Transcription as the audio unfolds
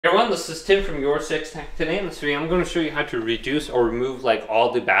Everyone, this is Tim from Your 6 Tech. Today in this video, I'm going to show you how to reduce or remove like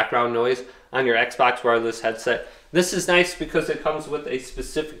all the background noise on your Xbox wireless headset. This is nice because it comes with a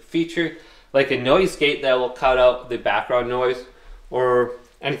specific feature like a noise gate that will cut out the background noise or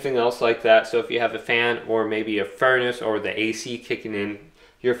anything else like that. So if you have a fan or maybe a furnace or the AC kicking in,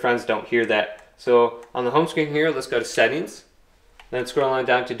 your friends don't hear that. So on the home screen here, let's go to Settings. Then scroll on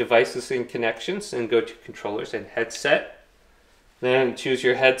down to Devices and Connections and go to Controllers and Headset. Then choose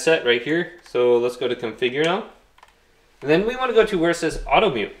your headset right here. So let's go to Configure now. And then we want to go to where it says Auto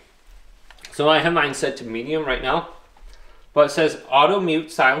Mute. So I have mine set to medium right now. But it says Auto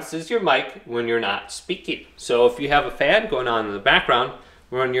Mute silences your mic when you're not speaking. So if you have a fan going on in the background,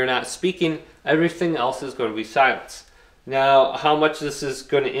 when you're not speaking, everything else is going to be silenced. Now, how much this is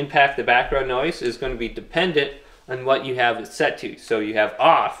going to impact the background noise is going to be dependent on what you have it set to. So you have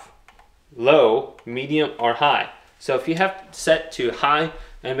off, low, medium, or high. So if you have it set to high,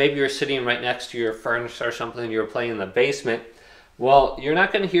 and maybe you're sitting right next to your furnace or something, you're playing in the basement, well, you're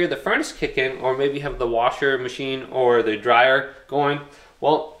not going to hear the furnace kick in, or maybe you have the washer machine or the dryer going.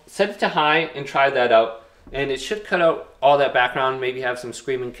 Well, set it to high and try that out, and it should cut out all that background. Maybe have some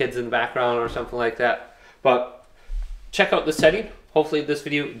screaming kids in the background or something like that. But check out the setting. Hopefully this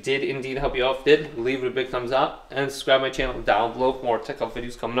video did indeed help you out. If it did, leave it a big thumbs up and subscribe to my channel down below for more tech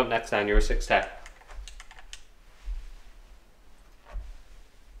videos coming up next on Your 6 Tech.